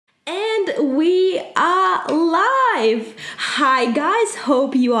And we are live. Hi guys,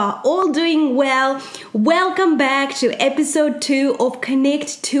 hope you are all doing well. Welcome back to episode 2 of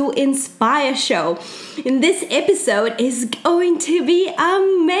Connect to Inspire show. And this episode is going to be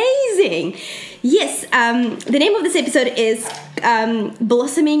amazing. Yes, the name of this episode is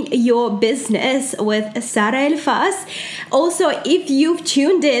Blossoming Your Business with Sarah Elfass. Also, if you've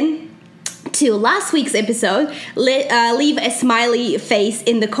tuned in to last week's episode, leave a smiley face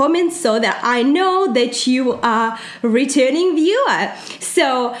in the comments so that I know that you are a returning viewer.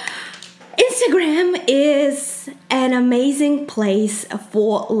 So Instagram is an amazing place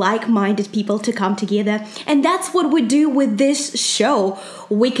for like-minded people to come together, and that's what we do with this show.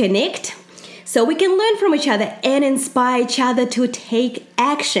 We connect so we can learn from each other and inspire each other to take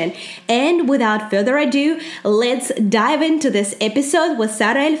action. And without further ado, let's dive into this episode with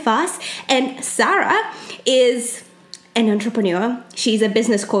Sarah Elfass. And Sarah is an entrepreneur. She's a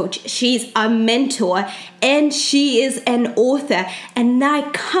business coach. She's a mentor. And she is an author. And I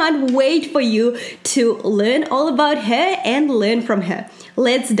can't wait for you to learn all about her and learn from her.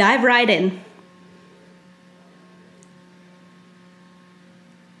 Let's dive right in.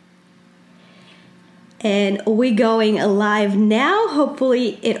 And we're going live now.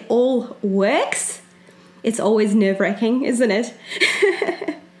 Hopefully it all works. It's always nerve-wracking, isn't it?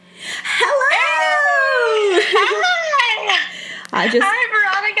 Hello! Hi! Hi,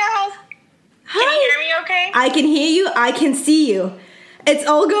 Veronika. Can you hear me okay? I can hear you. I can see you. It's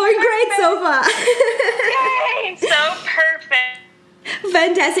all going great so far. Yay! So perfect.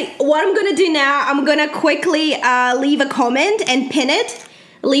 Fantastic. What I'm going to do now, I'm going to quickly leave a comment and pin it.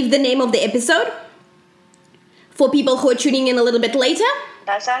 Leave the name of the episode for people who are tuning in a little bit later.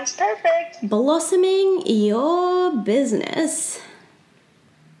 That sounds perfect. Blossoming your business.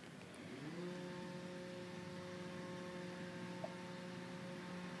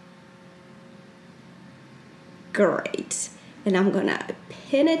 Great. And I'm gonna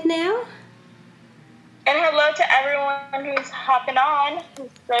pin it now. And hello to everyone who's hopping on.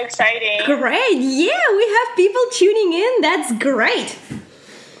 It's so exciting. Great. Yeah, we have people tuning in. That's great.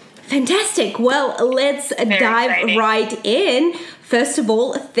 Fantastic. Well, let's dive right in. First of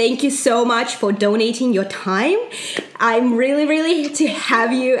all, thank you so much for donating your time. I'm really happy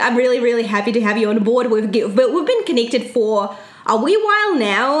to have you on board. We've been connected for a wee while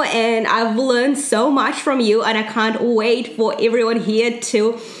now, and I've learned so much from you, and I can't wait for everyone here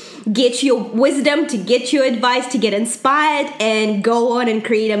to get your wisdom, to get your advice, to get inspired, and go on and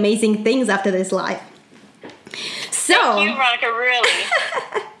create amazing things after this life. So, thank you, Veronika, really.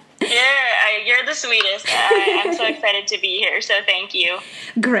 You're the sweetest. I'm so excited to be here, so thank you.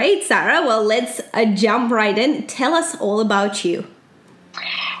 Great, Sarah. Well, let's jump right in. Tell us all about you.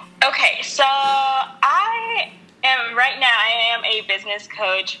 Okay, so I am a business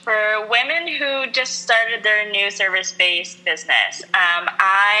coach for women who just started their new service-based business.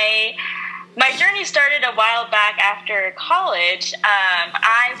 My journey started a while back after college.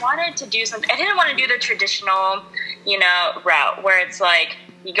 I wanted to do something. I didn't want to do the traditional, route where it's like,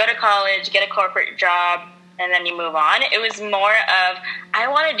 you go to college, get a corporate job, and then you move on. It was more of, I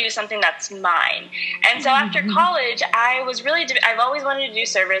want to do something that's mine. And so after college, I've always wanted to do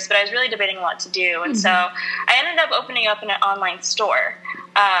service, but I was really debating what to do. And so I ended up opening up an online store.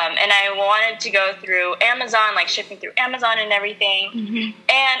 And I wanted to go through Amazon, like shipping through Amazon and everything.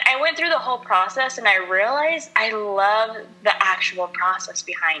 And I went through the whole process, and I realized I love the actual process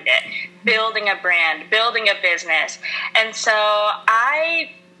behind it. Building a brand, building a business. And so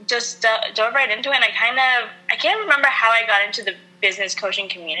I just dove right into it, and I can't remember how I got into the business coaching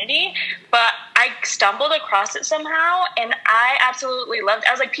community, but I stumbled across it somehow, and I absolutely loved it.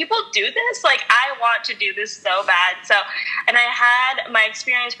 I was like, people do this? Like, I want to do this so bad. So, and I had my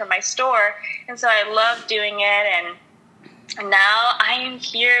experience from my store, and so I loved doing it, and now I am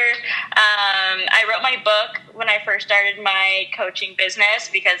here. I wrote my book when I first started my coaching business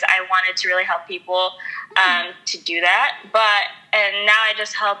because I wanted to really help people to do that. And now I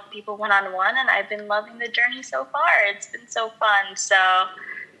just help people one-on-one, and I've been loving the journey so far. It's been so fun. So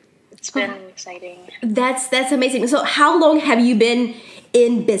it's been exciting. That's amazing. So how long have you been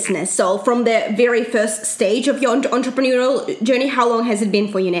in business? So from the very first stage of your entrepreneurial journey, how long has it been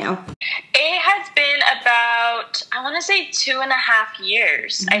for you now? It has been about, I want to say 2.5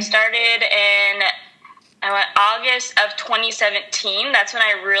 years. I started in August of 2017. That's when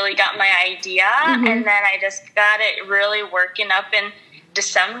I really got my idea. And then I just got it really working up in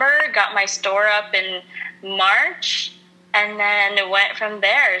December, got my store up in March, and then it went from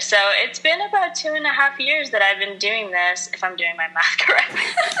there. So it's been about 2.5 years that I've been doing this, if I'm doing my math correctly.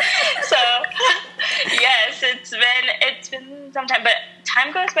 So yes, it's been some time, but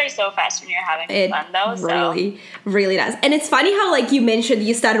time goes by so fast when you're having fun, though. Really does. And it's funny how, like, you mentioned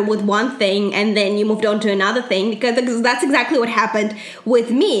you started with one thing and then you moved on to another thing, because that's exactly what happened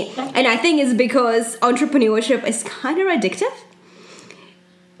with me. And I think it's because entrepreneurship is kind of addictive.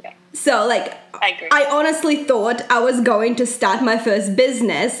 Yeah. So, like, I honestly thought I was going to start my first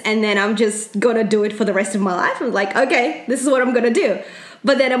business and then I'm just gonna do it for the rest of my life. I'm like, okay, this is what I'm gonna do.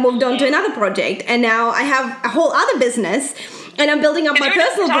 But then I moved on to another project, and now I have a whole other business, and I'm building up my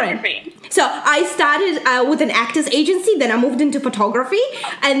personal brand. So I started with an actors agency, then I moved into photography,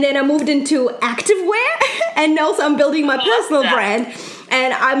 and then I moved into activewear, and also I'm building my personal brand,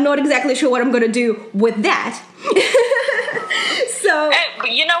 and I'm not exactly sure what I'm going to do with that. So,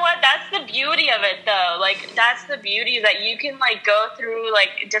 but you know what? That's the beauty of it, though. Like, that's the beauty, that you can, like, go through,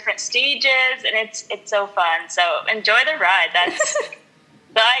 like, different stages, and it's so fun. So enjoy the ride. That's...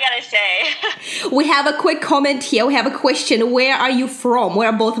 But I gotta say. We have a quick comment here. We have a question. Where are you from? Where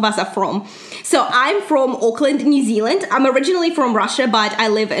both of us are from? So I'm from Auckland, New Zealand. I'm originally from Russia, but I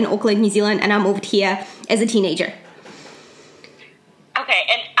live in Auckland, New Zealand, and I moved here as a teenager. Okay,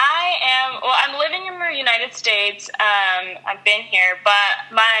 and I'm living in the United States. I've been here, but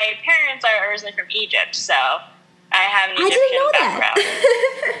my parents are originally from Egypt, so I have an Egyptian background.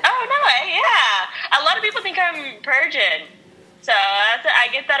 Oh, no, yeah. A lot of people think I'm Persian. So I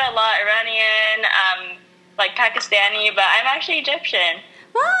get that a lot, Iranian, like Pakistani, but I'm actually Egyptian.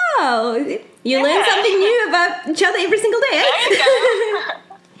 Wow, you learn something new about each other every single day. There you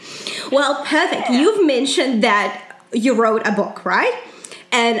go. Well, perfect. Yeah. You've mentioned that you wrote a book, right?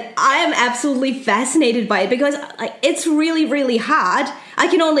 And I am absolutely fascinated by it because it's really, really hard. I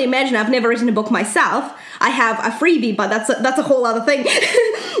can only imagine. I've never written a book myself. I have a freebie, but that's a whole other thing.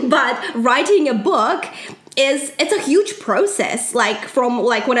 But writing a book, it's a huge process. Like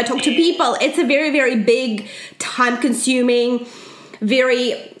when I talk to people, it's a very, very big, time-consuming,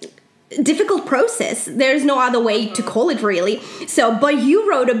 very difficult process. There's no other way to call it, really. So, but you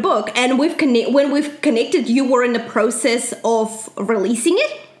wrote a book, and when we've connected, you were in the process of releasing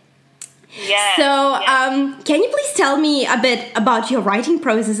it. Yeah. So, can you please tell me a bit about your writing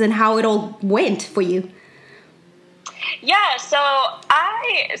process and how it all went for you? Yeah, so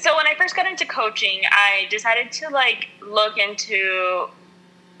when I first got into coaching, I decided to look into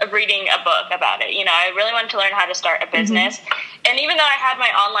reading a book about it. You know, I really wanted to learn how to start a business. Mm-hmm. And even though I had my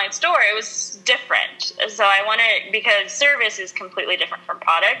online store, it was different. So I wanted, because service is completely different from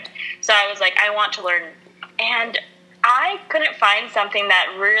product. So I was like, I want to learn. And I couldn't find something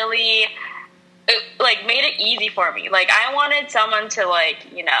that really made it easy for me. Like, I wanted someone to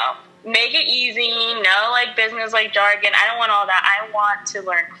make it easy, no business jargon. I don't want all that. I want to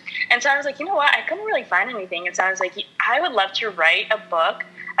learn. And so I was like, you know what? I couldn't really find anything. And so I was like, I would love to write a book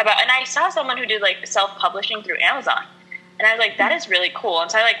about, and I saw someone who did self-publishing through Amazon. And I was like, that is really cool.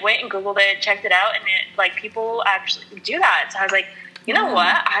 And so I went and Googled it, checked it out, and it people actually do that. So I was like, you know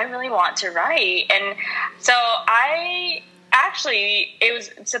what? I really want to write. And so it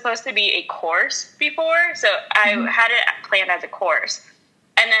was supposed to be a course before. So I had it planned as a course.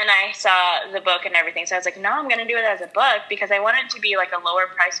 And then I saw the book and everything. So I was like, no, I'm going to do it as a book because I want it to be a lower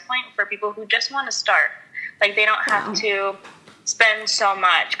price point for people who just want to start. They don't have to spend so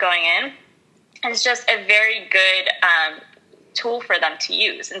much going in. And it's just a very good tool for them to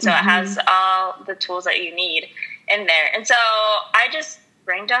use. And so it has all the tools that you need in there. And so I just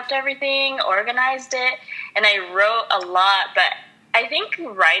brain dumped everything, organized it, and I wrote a lot. But I think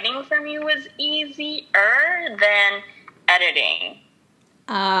writing for me was easier than editing.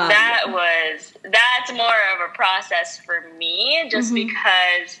 That's more of a process for me, just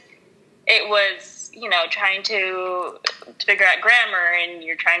because it was, trying to figure out grammar, and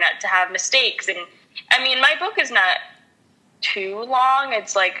you're trying not to have mistakes. And I mean, my book is not too long.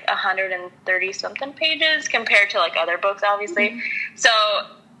 It's 130 something pages compared to other books, obviously. So,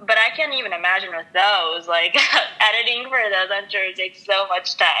 but I can't even imagine with those, editing for those, I'm sure it takes so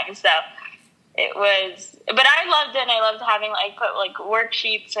much time. So it was, but I loved it, and I loved having put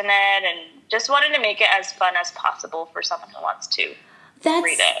worksheets in it, and just wanted to make it as fun as possible for someone who wants to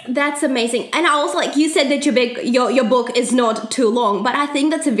read it. That's amazing. And I also, you said that your book is not too long, but I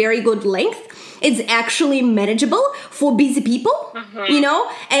think that's a very good length. It's actually manageable for busy people,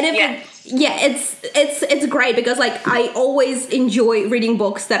 and if it's great because I always enjoy reading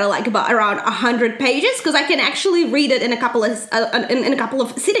books that are about around 100 pages because I can actually read it in a couple of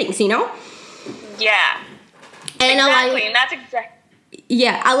sittings, Yeah. And exactly, and that's exactly.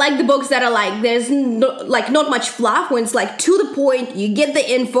 Yeah, I like the books that are there's not much fluff, when it's to the point, you get the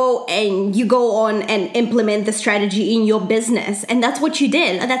info and you go on and implement the strategy in your business. And that's what you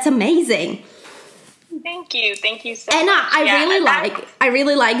did. That's amazing. Thank you so And much. I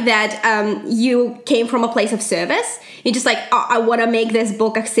really like that you came from a place of service. You're just like, oh, I want to make this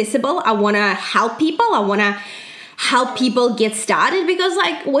book accessible. I want to help people. I want to help people get started, because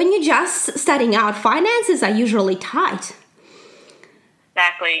like when you're just starting out, finances are usually tight.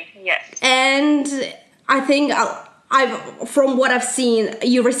 Exactly. Yes. And I think from what I've seen,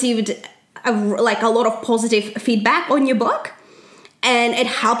 you received a lot of positive feedback on your book. And it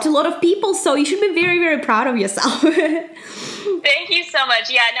helped a lot of people, so you should be very, very proud of yourself. Thank you so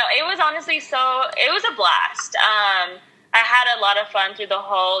much. Yeah, no, it was honestly it was a blast. I had a lot of fun through the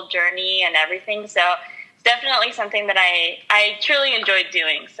whole journey and everything, so it's definitely something that I truly enjoyed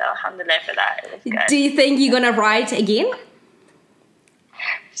doing, so alhamdulillah for that. It was good. Do you think you're going to write again?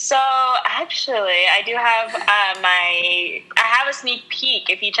 So actually, I do have I have a sneak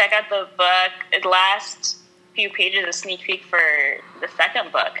peek. If you check out the book, the last few pages of sneak peek for the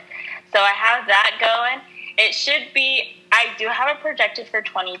second book. So I have that going. It should be, I do have it projected for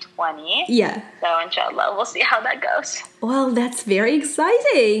 2020. Yeah. So inshallah, we'll see how that goes. Well, that's very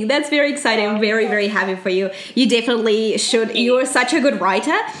exciting. That's very exciting. I'm very, very happy for you. You definitely should. You're such a good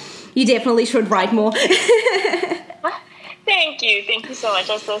writer. You definitely should write more. Thank you. Thank you so much.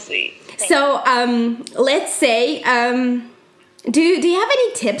 That's so sweet. So let's say, do you have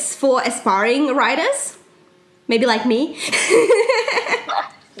any tips for aspiring writers? Maybe like me?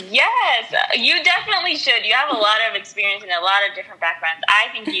 Yes, you definitely should. You have a lot of experience and a lot of different backgrounds. I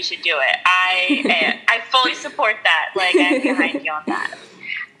think you should do it. I fully support that. Like, I'm behind you on that.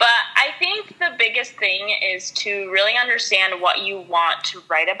 But I think the biggest thing is to really understand what you want to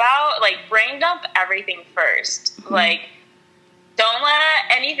write about. Like, brain dump everything first. Mm-hmm. Like, don't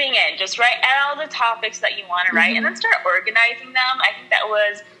let anything in. Just write all the topics that you want to write, and then start organizing them. I think that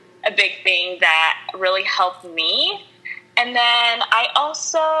was a big thing that really helped me. And then I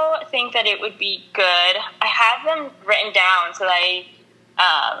also think that it would be good. I have them written down so that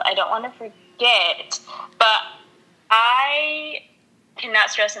I don't want to forget. But I cannot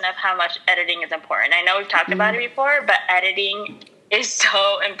stress enough how much editing is important. I know we've talked about it before, but editing is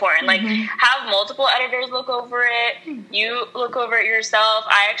so important. Like, have multiple editors look over it. You look over it yourself.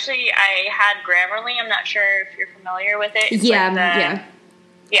 I had Grammarly. I'm not sure if you're familiar with it. It's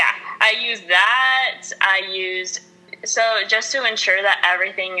Yeah, I used that. So just to ensure that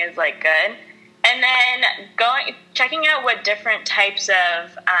everything is like good. And then checking out what different types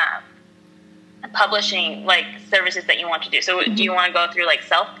of publishing like services that you want to do. So do you want to go through like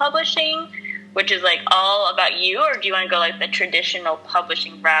self-publishing, which is like all about you, or do you want to go like the traditional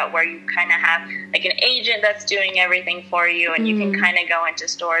publishing route where you kind of have like an agent that's doing everything for you, and you can kind of go into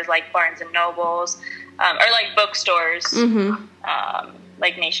stores like Barnes and Nobles or like bookstores,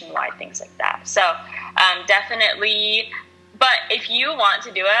 like nationwide, things like that. So definitely, but if you want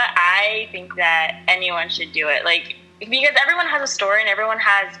to do it, I think that anyone should do it. Like, because everyone has a story and everyone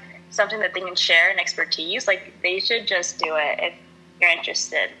has something that they can share and expertise. Like, they should just do it if you're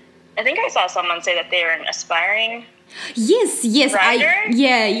interested. I think I saw someone say that they are an aspiring Yes, writer.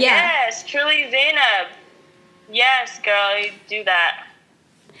 Yeah. Yes, truly Zainab. Yes, girl, you do that.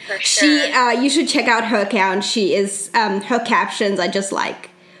 For sure. You should check out her account. She is, her captions are just like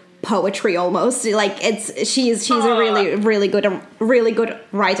poetry almost. Like, she's a really good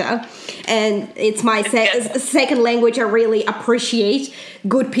writer, and it's my second language. I really appreciate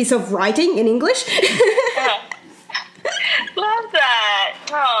good piece of writing in English. Love that.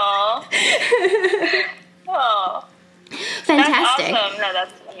 Oh, fantastic. That's awesome. No,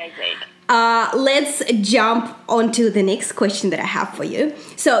 that's amazing. Let's jump on to the next question that I have for you.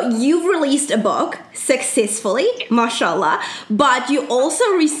 So you've released a book successfully, mashallah, but you also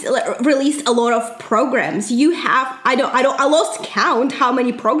released a lot of programs. You have, I lost count how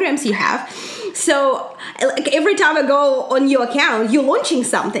many programs you have. So like, every time I go on your account, you're launching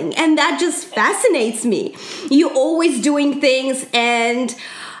something, and that just fascinates me. You're always doing things, and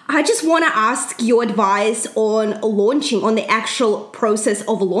I just want to ask your advice on launching, on the actual process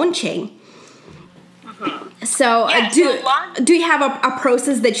of launching. So, do you have a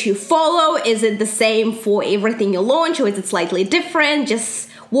process that you follow? Is it the same for everything you launch, or is it slightly different? Just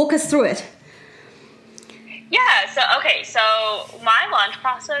walk us through it. Yeah, so my launch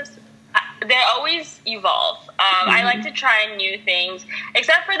process, they always evolve. I like to try new things,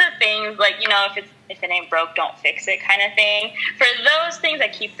 except for the things like, if it ain't broke, don't fix it kind of thing. For those things, I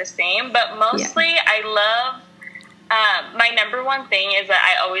keep the same, but mostly I love, my number one thing is that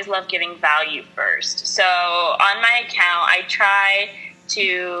I always love giving value first. So on my account, I try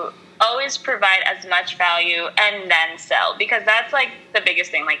to always provide as much value and then sell, because that's like the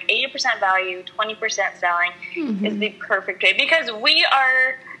biggest thing. Like 80% value, 20% selling is the perfect way, because we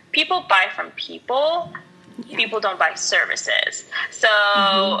are people buy from people. Yeah. People don't buy services. So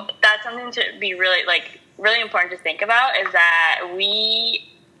that's something to be really important to think about, is that we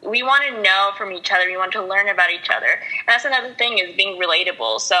want to know from each other. We want to learn about each other. And that's another thing, is being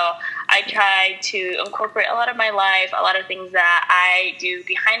relatable. So I try to incorporate a lot of my life, a lot of things that I do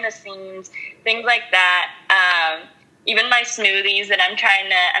behind the scenes, things like that. Even my smoothies that I'm trying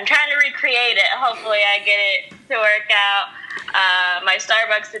to recreate it. Hopefully I get it to work out. My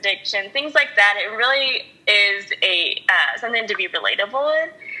Starbucks addiction, things like that. It really is something to be relatable in.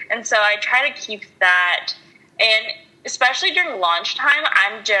 And so I try to keep that. And especially during launch time,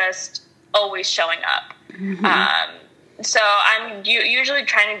 I'm just always showing up. So I'm usually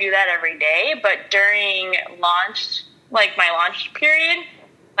trying to do that every day. But during launch, like my launch period,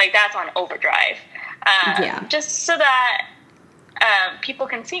 like that's on overdrive. Just so that people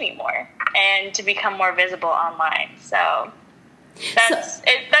can see me more and to become more visible online. So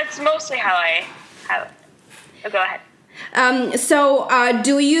that's mostly how I have it. Oh, go ahead.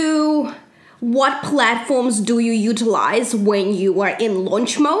 What platforms do you utilize when you are in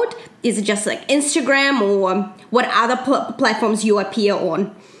launch mode? Is it just like Instagram, or what other platforms you appear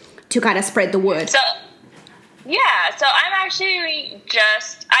on to kind of spread the word? So I'm actually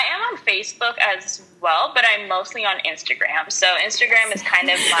I am on Facebook as well, but I'm mostly on Instagram. So Instagram is kind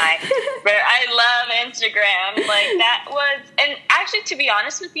of where I love Instagram. Like that was, and actually, to be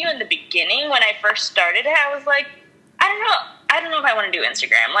honest with you, in the beginning, when I first started it, I was like, I don't know if I want to do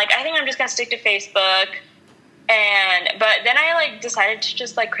Instagram. Like, I think I'm just going to stick to Facebook. But then I decided to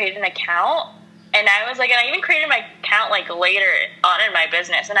just create an account. And I was and I even created my account later on in my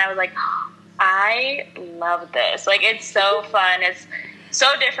business. And I was like, I love this. It's so fun. It's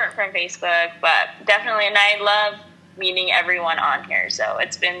so different from Facebook, but definitely. And I love meeting everyone on here. So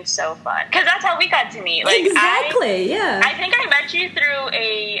it's been so fun. Because that's how we got to meet. Exactly, yeah. I think I met you through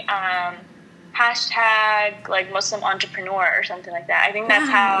a hashtag Muslim entrepreneur or something like that. I think that's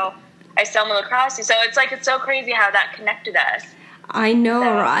how I stumbled across you. So it's so crazy how that connected us. I know,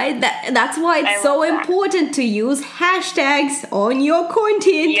 right? That's why it's so important to use hashtags on your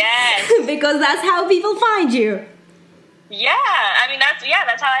content. Yes. Because that's how people find you. Yeah, I mean that's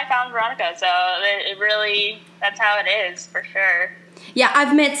how I found Veronika. So that's how it is for sure. Yeah,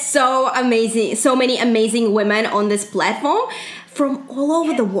 I've met so many amazing women on this platform from all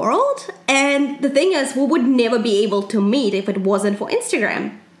over the world. And the thing is, we would never be able to meet if it wasn't for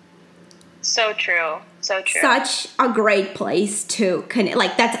Instagram. So true. So true. Such a great place to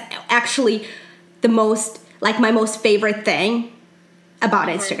connect. That's actually the most, my most favorite thing about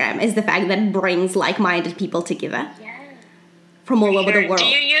Instagram is the fact that it brings like-minded people together. Yeah. From all over the world. Do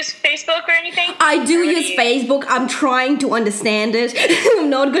you use Facebook or anything? I do use Facebook. I'm trying to understand it. I'm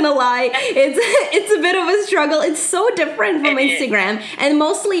not gonna lie. It's a bit of a struggle. It's so different from Instagram. And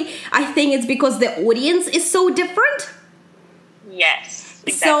mostly, I think it's because the audience is so different. Yes.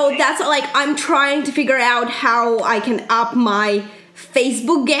 Exactly. So that's I'm trying to figure out how I can up my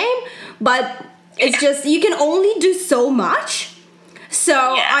Facebook game. But it's just, you can only do so much. So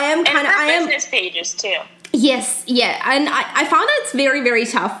I am business pages too. Yes, yeah, and I found that it's very, very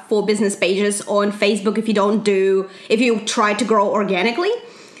tough for business pages on Facebook if you try to grow organically.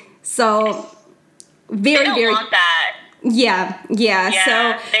 So they don't want that. Yeah.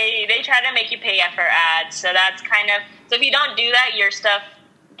 So they try to make you pay for ads. So that's so if you don't do that, your stuff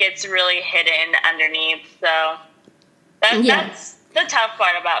gets really hidden underneath. So that's the tough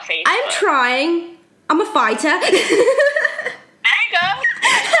part about Facebook. I'm trying. I'm a fighter. There you go.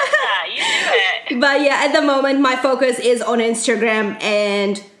 You do it. But yeah, at the moment, my focus is on Instagram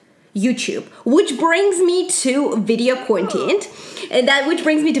and YouTube, which brings me to video content. And which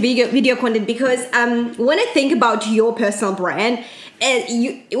brings me to video content because when I think about your personal brand,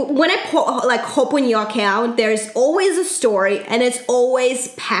 when I hop on your account, there's always a story and it's always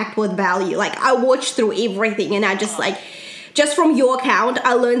packed with value. I watch through everything and I just from your account,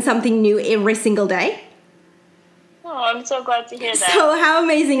 I learn something new every single day. Oh, I'm so glad to hear that. So how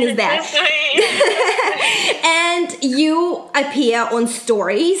amazing is that? And you appear on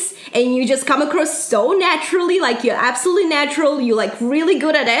stories and you just come across so naturally, you're absolutely natural, you're really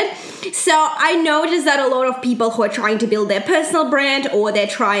good at it. So I noticed that a lot of people who are trying to build their personal brand or they're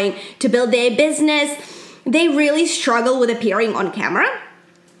trying to build their business, they really struggle with appearing on camera.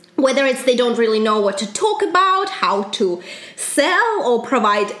 Whether it's they don't really know what to talk about, how to sell or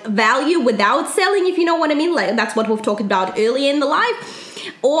provide value without selling, if you know what I mean. That's what we've talked about earlier in the live.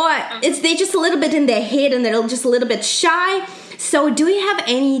 Or they're just a little bit in their head and they're just a little bit shy. So do you have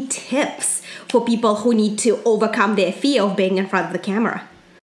any tips for people who need to overcome their fear of being in front of the camera?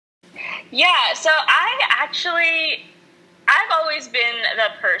 Yeah, so I I've always been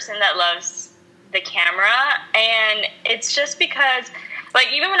the person that loves the camera, and it's just because, like,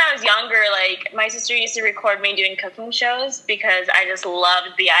 even when I was younger, like, my sister used to record me doing cooking shows because I just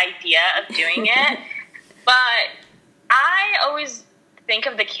loved the idea of doing it. But I always think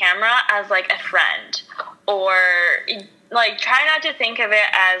of the camera as, like, a friend, or, like, try not to think of it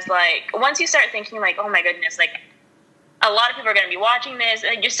as, like, once you start thinking, like, oh my goodness, like, a lot of people are going to be watching this,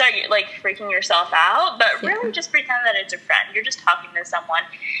 and you start, like, freaking yourself out, but really just pretend that it's a friend. You're just talking to someone.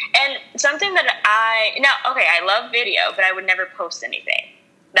 And something that I love video, but I would never post anything.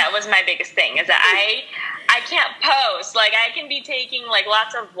 That was my biggest thing, is that I can't post. Like, I can be taking, like,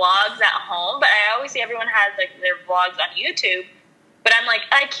 lots of vlogs at home, but I always see everyone has, like, their vlogs on YouTube, but I'm like,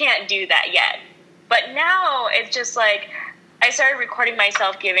 I can't do that yet. But now it's just, like, I started recording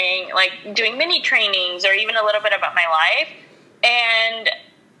myself doing mini trainings or even a little bit about my life. And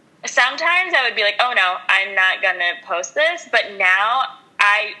sometimes I would be like, oh no, I'm not going to post this. But now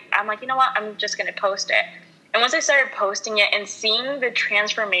I'm like, you know what? I'm just going to post it. And once I started posting it and seeing the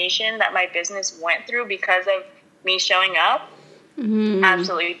transformation that my business went through because of me showing up,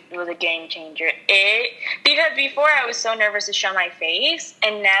 absolutely, it was a game changer. Because before I was so nervous to show my face,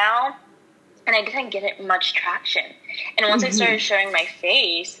 and now, and I didn't get it much traction. And once I started showing my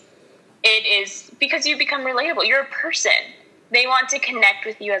face, it is because you become relatable. You're a person. They want to connect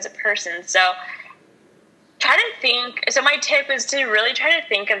with you as a person. So try to think. So my tip is to really try to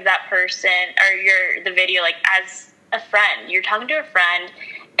think of that person or the video like as a friend. You're talking to a friend,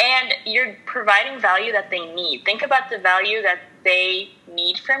 and you're providing value that they need. Think about the value that they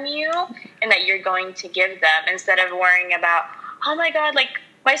need from you and that you're going to give them, instead of worrying about, oh my God, like,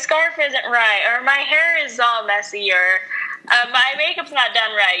 my scarf isn't right, or my hair is all messy, or my makeup's not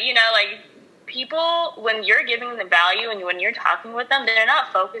done right. You know, like, people, when you're giving them the value and when you're talking with them, they're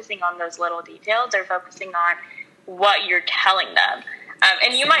not focusing on those little details. They're focusing on what you're telling them.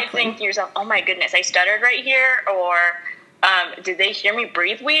 And you might think to yourself, oh my goodness, I stuttered right here, or did they hear me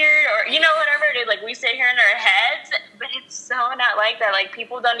breathe weird, or, you know, whatever it is. Like, we sit here in our heads, but it's so not like that. Like,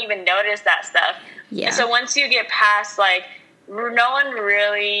 people don't even notice that stuff. Yeah. And so once you get past, like, no one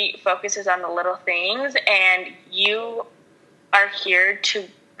really focuses on the little things, and you are here to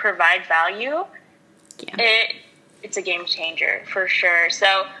provide value. Yeah. It's a game changer for sure.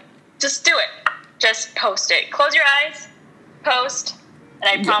 So just do it. Just post it. Close your eyes, post, and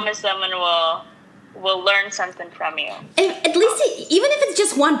I promise someone will learn something from you. And at least, even if it's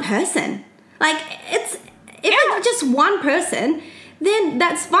just one person, like, if it's just one person, then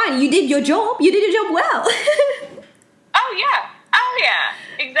that's fine. You did your job. You did your job well. Oh yeah,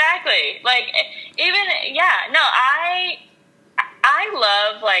 exactly. Like, I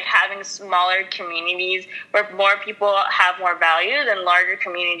love, like, having smaller communities where more people have more value than larger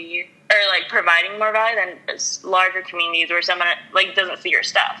communities, or, like, providing more value than larger communities where someone, like, doesn't see your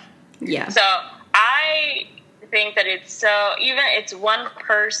stuff. Yeah. So I think that it's one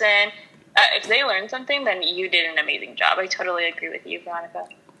person, if they learn something, then you did an amazing job. I totally agree with you, Veronika.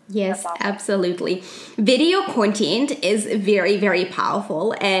 Yes, awesome. Absolutely. Video content is very, very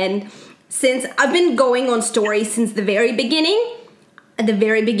powerful. And since I've been going on stories since the very beginning, at the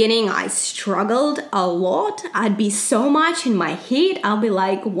very beginning, I struggled a lot. I'd be so much in my head. I'll be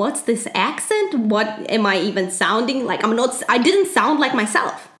like, what's this accent? What am I even sounding like? I didn't sound like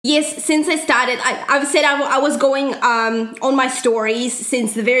myself. Yes, since I started, I've said I was going on my stories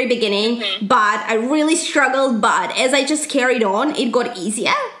since the very beginning, but I really struggled. But as I just carried on, it got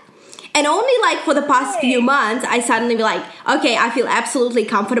easier. And only, like, for the past few months, I suddenly be like, okay, I feel absolutely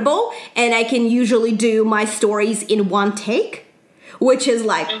comfortable, and I can usually do my stories in one take, which is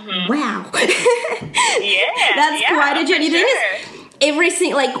like, wow. That's quite a journey.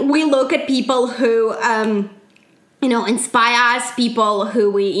 Sure. Like, we look at people who, inspire us, people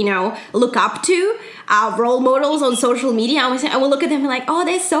who we, look up to, our role models on social media, and we'll look at them and like, oh,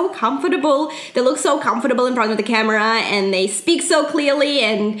 they're so comfortable. They look so comfortable in front of the camera, and they speak so clearly,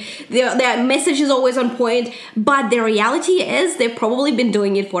 and their message is always on point. But the reality is they've probably been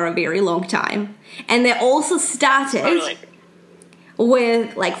doing it for a very long time. And they also started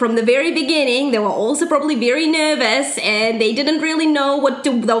with, like, from the very beginning, they were also probably very nervous, and they didn't really know what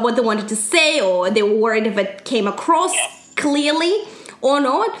they wanted to say, or they were worried if it came across clearly or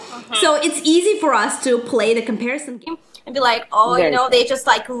not. So it's easy for us to play the comparison game and be like, oh, they're just,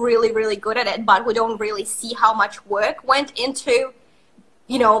 like, really, really good at it, but we don't really see how much work went into,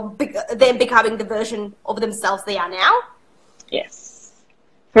 them becoming the version of themselves they are now. Yes,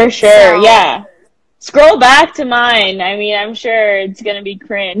 for sure. Yeah. Scroll back to mine. I mean, I'm sure it's going to be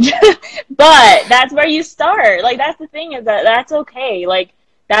cringe, but that's where you start. Like, that's the thing, is that that's okay. Like,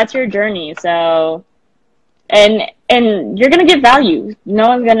 that's your journey. So and you're gonna get value. No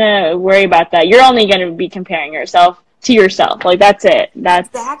one's gonna worry about that. You're only gonna be comparing yourself to yourself. Like, that's it.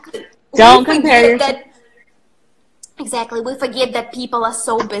 Exactly. Don't compare yourself. Exactly. We forget that people are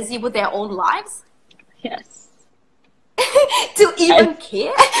so busy with their own lives. Yes. To even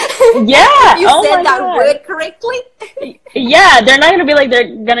care. Yeah. You said that word correctly. Yeah, they're not gonna be like,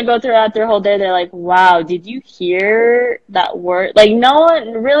 they're gonna go throughout their whole day. They're like, wow, did you hear that word? Like, no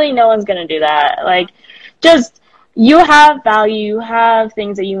one's gonna do that. Like, just, you have value, you have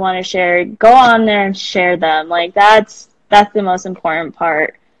things that you want to share. Go on there and share them. Like, that's the most important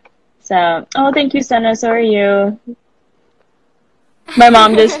part. So, oh, thank you, Senna. So are you. My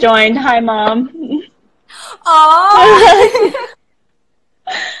mom just joined. Hi, Mom. Oh.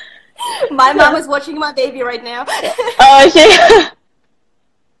 My mom is watching my baby right now. Oh,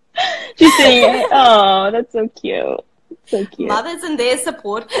 she's saying, oh, that's so cute. So cute. Mothers and their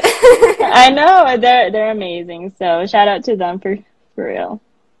support. I know, they're amazing. So shout out to them for real.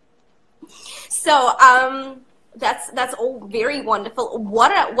 So that's all very wonderful.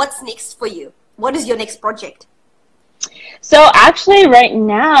 What's next for you? What is your next project? So actually right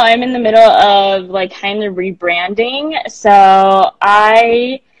now I'm in the middle of like kind of rebranding. So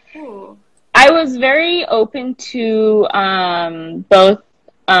I was very open to both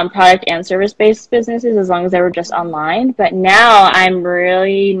product and service-based businesses as long as they were just online. But now I'm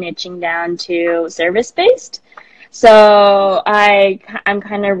really niching down to service-based. So I'm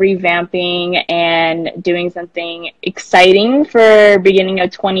kind of revamping and doing something exciting for beginning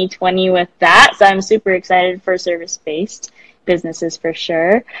of 2020 with that. So I'm super excited for service-based businesses for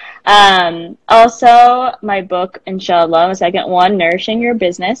sure. Also, my book, inshallah, the second one, Nourishing Your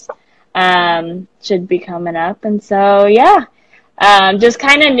Business, should be coming up. And so, yeah. Just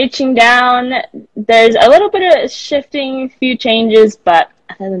kind of niching down. There's a little bit of shifting, a few changes, but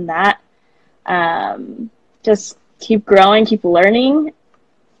other than that, just keep growing, keep learning,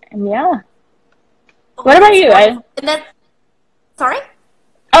 and yeah. What about you? Sorry?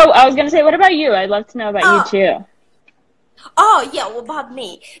 Oh, I was going to say, what about you? I'd love to know about you too. Oh, yeah, well, about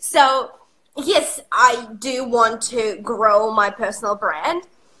me. So, yes, I do want to grow my personal brand.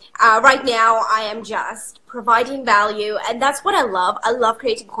 Right now, I am just providing value, and that's what I love. I love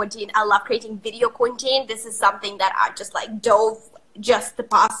creating content. I love creating video content. This is something that I just like dove just the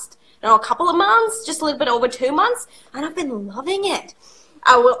past, a couple of months, just a little bit over 2 months, and I've been loving it.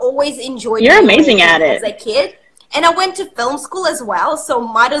 I will always enjoy it. You're amazing at it. As a kid, and I went to film school as well, so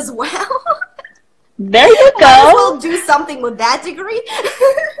might as well. There you go. Might as well do something with that degree.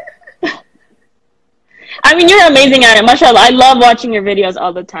 I mean, you're amazing at it. MashaAllah. I love watching your videos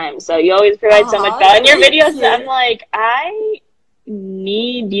all the time. So you always provide so much value in your videos. I'm like, I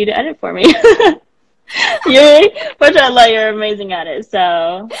need you to edit for me. MashaAllah, you're amazing at it.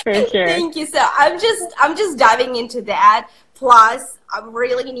 So for sure. Thank you. So I'm just diving into that. Plus, I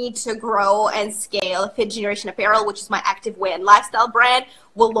really need to grow and scale Fifth Generation Apparel, which is my activewear and lifestyle brand.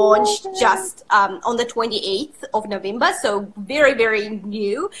 Will launch just on the 28th of November. So very, very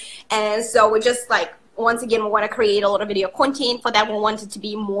new. And so we're just like, once again, we want to create a lot of video content. For that, we want it to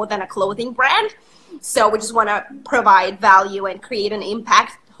be more than a clothing brand. So we just want to provide value and create an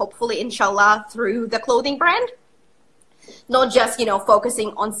impact, hopefully, inshallah, through the clothing brand. Not just,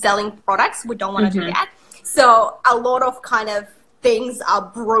 focusing on selling products. We don't want to do that. So a lot of kind of things are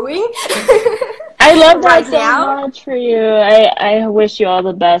brewing. I love that so much for you. I wish you all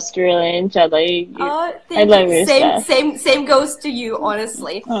the best, really, inshallah. I love your stuff. Same goes to you,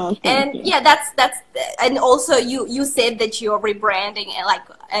 honestly. Oh, and you. Yeah, that's and also you said that you're rebranding,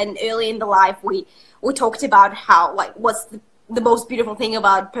 and early in the life we talked about how what's the most beautiful thing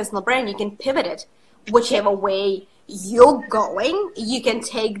about personal brand. You can pivot it whichever way you're going. You can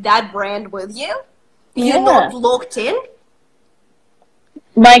take that brand with you. You're not locked in.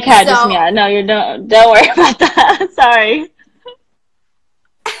 My cat just meowed. No, you don't worry about that. Sorry.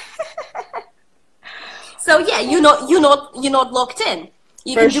 So yeah, you're not locked in.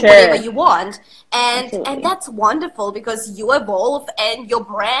 You For can do sure. whatever you want, and Absolutely. that's wonderful because you evolve and your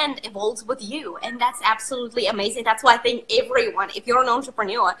brand evolves with you, and that's absolutely amazing. That's why I think everyone, if you're an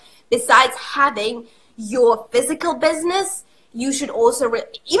entrepreneur, besides having your physical business, you should also,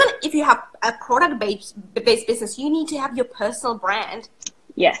 even if you have a product-based business, you need to have your personal brand.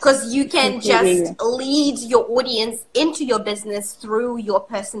 Yes. Because you can just lead your audience into your business through your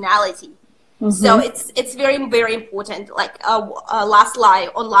personality. So it's very, very important. Like last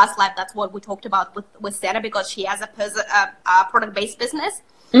live, that's what we talked about with Sarah, because she has a product-based business.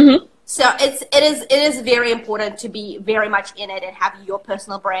 So it is very important to be very much in it and have your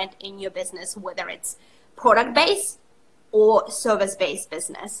personal brand in your business, whether it's product-based or service-based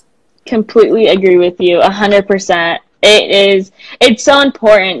business. Completely agree with you 100%. It's so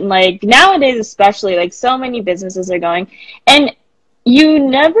important, like nowadays especially, like so many businesses are going, and you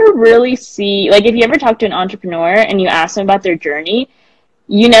never really see, like if you ever talk to an entrepreneur and you ask them about their journey,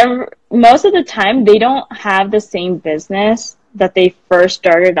 you never, most of the time they don't have the same business that they first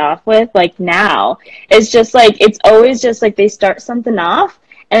started off with. Like now it's just like, it's always just like they start something off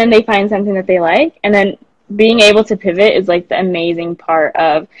and then they find something that they like, and then being able to pivot is like the amazing part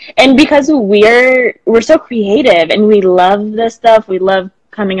of, and because we're so creative and we love this stuff, we love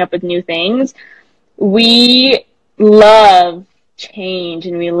coming up with new things, we love change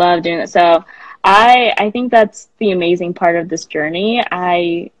and we love doing it. So I think that's the amazing part of this journey.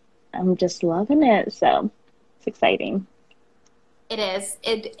 I'm just loving it, so it's exciting. It is.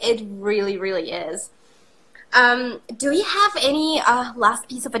 It really, really is. Do you have any last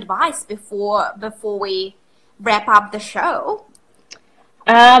piece of advice before we wrap up the show?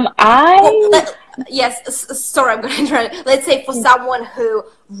 Yes, sorry, I'm going to try. Let's say for someone who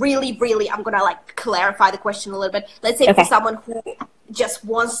really, really, I'm going to like clarify the question a little bit. Let's say for someone who just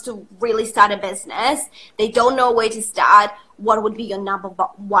wants to really start a business, they don't know where to start, what would be your number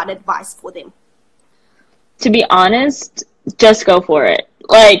one advice for them? To be honest, just go for it.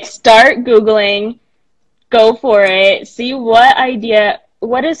 Like, start Googling, go for it, see what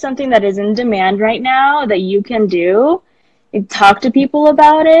is something that is in demand right now that you can do, and talk to people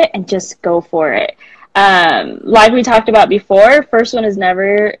about it, and just go for it. Like we talked about before, first one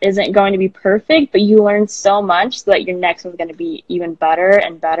isn't going to be perfect, but you learn so much so that your next one's going to be even better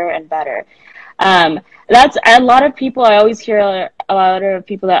and better and better. That's a lot of people. I always hear a lot of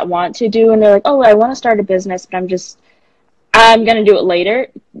people that want to do, and they're like, oh, I want to start a business, but I'm going to do it later.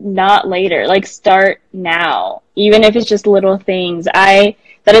 Not later. Like, start now. Even if it's just little things.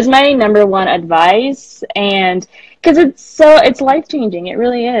 That is my number one advice. And because it's life changing. It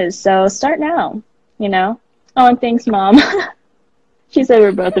really is. So start now, you know? Oh, and thanks, Mom. She said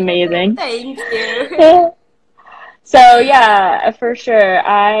we're both amazing. Thank you. So yeah, for sure.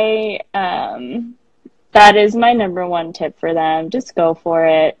 That is my number one tip for them. Just go for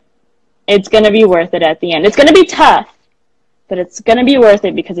it. It's going to be worth it at the end. It's going to be tough, but it's going to be worth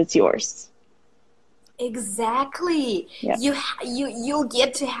it because it's yours. Exactly. Yep. You'll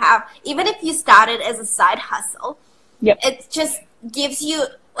get to have, even if you started as a side hustle, yep, it just gives you,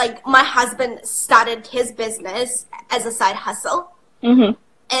 like my husband started his business as a side hustle,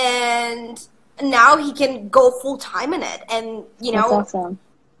 and now he can go full time in it, and you know, that's awesome.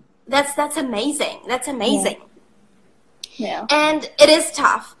 That's amazing. That's amazing. Yeah. And it is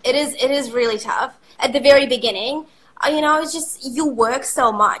tough. It is really tough at the very beginning. You know, it's just, you work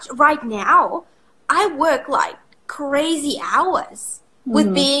so much. Right now, I work like crazy hours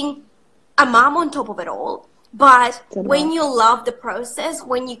with being a mom on top of it all. But when you love the process,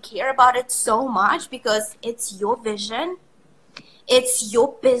 when you care about it so much, because it's your vision, it's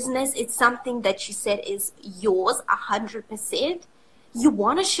your business, it's something that you said is yours 100%, you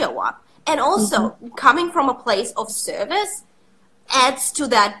want to show up. And also, coming from a place of service adds to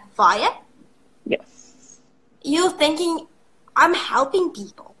that fire. Yes. You're thinking, I'm helping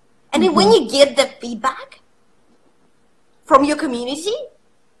people. And then when you get the feedback from your community,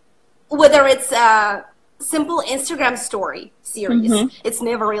 whether it's a simple Instagram story series, it's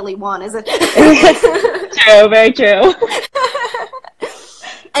never really one, is it? True, very true.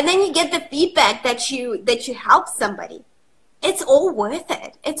 And then you get the feedback that you help somebody. It's all worth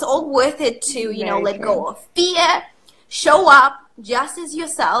it. It's all worth it to, you know, let go of fear, show up just as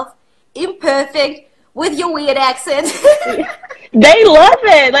yourself, imperfect, with your weird accent. They love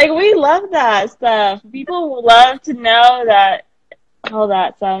it. Like, we love that stuff. People love to know that, all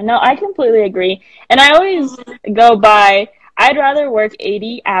that stuff. No, I completely agree. And I always go by, I'd rather work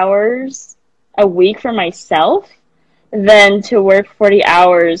 80 hours a week for myself than to work 40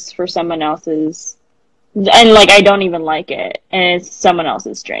 hours for someone else's. And, like, I don't even like it. And it's someone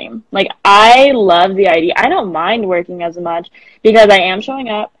else's dream. Like, I love the idea. I don't mind working as much because I am showing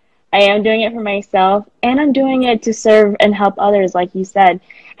up. I am doing it for myself. And I'm doing it to serve and help others, like you said.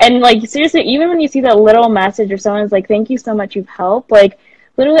 And, like, seriously, even when you see that little message or someone's like, thank you so much, you've helped. Like,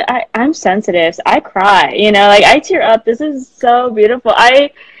 literally, I'm sensitive. So I cry, you know? Like, I tear up. This is so beautiful.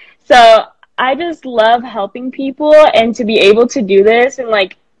 So I just love helping people. And to be able to do this and,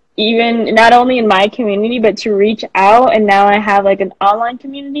 like, even not only in my community, but to reach out, and now I have like an online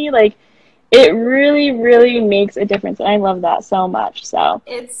community, like it really, really makes a difference. And I love that so much. So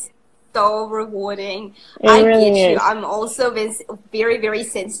it's so rewarding. I really get you. is. I'm also very, very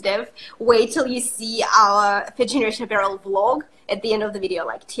sensitive. Wait till you see our Fifth Generation Apparel vlog. at the end of the video,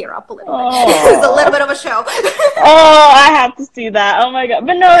 like, tear up a little bit. Oh. It was a little bit of a show. Oh, I have to see that. Oh my god.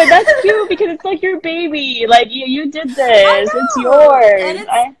 But no, that's cute because it's like your baby. Like you did this. It's yours. And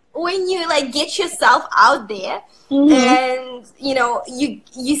it's when you like get yourself out there and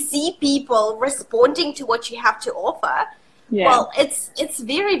you see people responding to what you have to offer. Yeah. Well, it's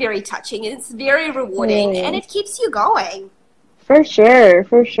very, very touching. It's very rewarding and it keeps you going. For sure,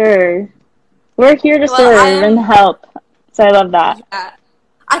 for sure. We're here to serve and help. So I love that. Yeah.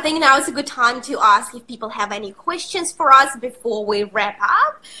 I think now is a good time to ask if people have any questions for us before we wrap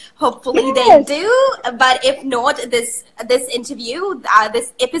up. Hopefully they do. But if not, this interview,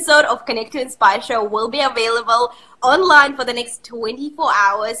 this episode of Connect to Inspire show will be available online for the next 24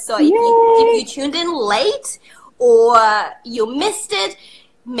 hours. So if you tuned in late or you missed it,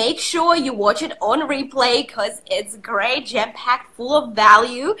 make sure you watch it on replay because it's great, jam-packed, full of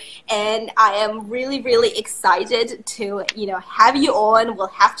value, and I am really, really excited to, have you on. We'll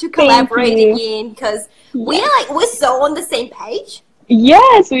have to collaborate again because we're so on the same page.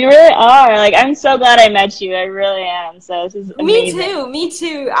 Yes, we really are. Like, I'm so glad I met you. I really am. So this is amazing. Me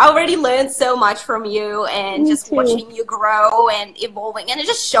too. I already learned so much from you and watching you grow and evolving and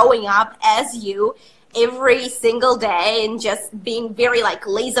just showing up as you every single day and just being very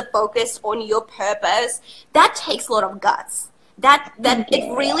laser focused on your purpose. That takes a lot of guts. That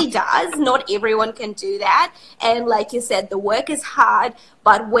it really does. Not everyone can do that. And like you said, the work is hard,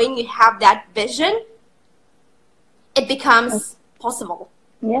 but when you have that vision, it becomes possible.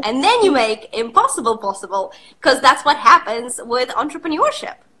 Yeah. And then you make impossible possible because that's what happens with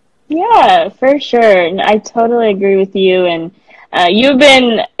entrepreneurship. Yeah, for sure. I totally agree with you. And you've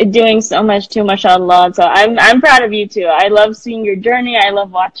been doing so much too, mashallah. So I'm proud of you too. I love seeing your journey. I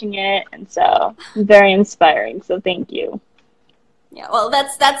love watching it, and so very inspiring. So thank you. Yeah, well,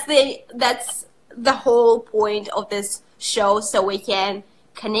 that's the whole point of this show, so we can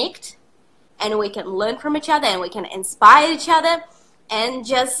connect and we can learn from each other and we can inspire each other, and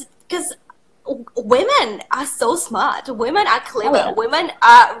just because women are so smart, women are clever, women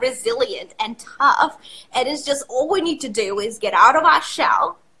are resilient and tough, and it's just all we need to do is get out of our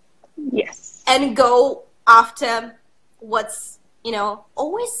shell and go after what's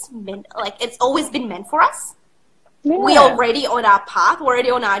always meant, it's always been meant for us. We're already on our path, we're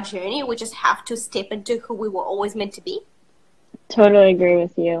already on our journey, we just have to step into who we were always meant to be. Totally agree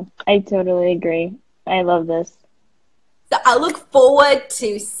with you. I totally agree. I love this. So I look forward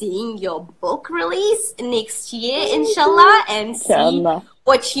to seeing your book release next year, inshallah, and see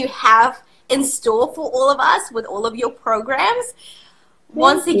what you have in store for all of us with all of your programs.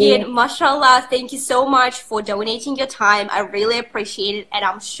 Once again, mashallah, thank you so much for donating your time. I really appreciate it, and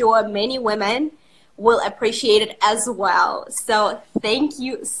I'm sure many women will appreciate it as well. So thank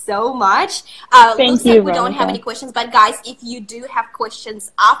you so much. Looks like we don't have any questions, but guys, if you do have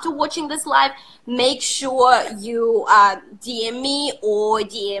questions after watching this live, make sure you DM me or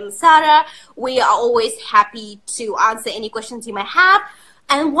DM Sarah. We are always happy to answer any questions you may have.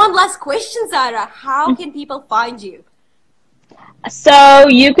 And one last question, Sarah, how can people find you? So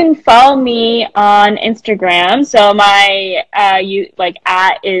you can follow me on Instagram. So my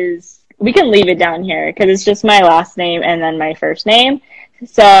 @ is, we can leave it down here because it's just my last name and then my first name.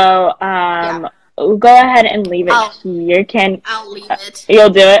 So go ahead and leave it here. I'll leave it. You'll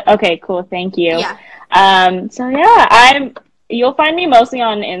do it? Okay, cool. Thank you. Yeah. So yeah, you'll find me mostly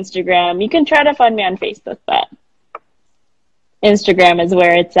on Instagram. You can try to find me on Facebook, but Instagram is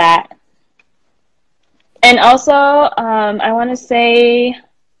where it's at. And also, I want to say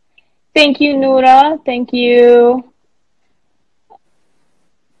thank you, Noura. Thank you.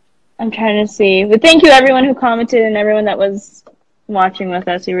 I'm trying to see. But thank you, everyone who commented and everyone that was watching with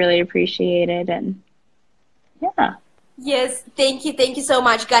us. We really appreciate it. And yeah. Yes, thank you. Thank you so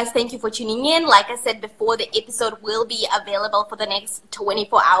much, guys. Thank you for tuning in. Like I said before, the episode will be available for the next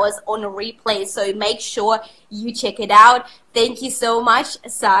 24 hours on replay. So make sure you check it out. Thank you so much,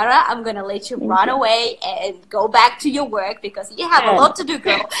 Sarah. I'm going to let you run away and go back to your work because you have a lot to do,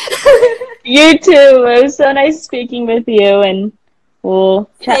 girl. You too. It was so nice speaking with you, and we'll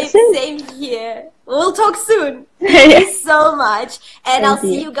chat soon. Same here. We'll talk soon. Thank you so much. And I'll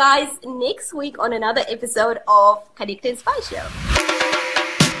see you guys next week on another episode of Connect to Inspire Show.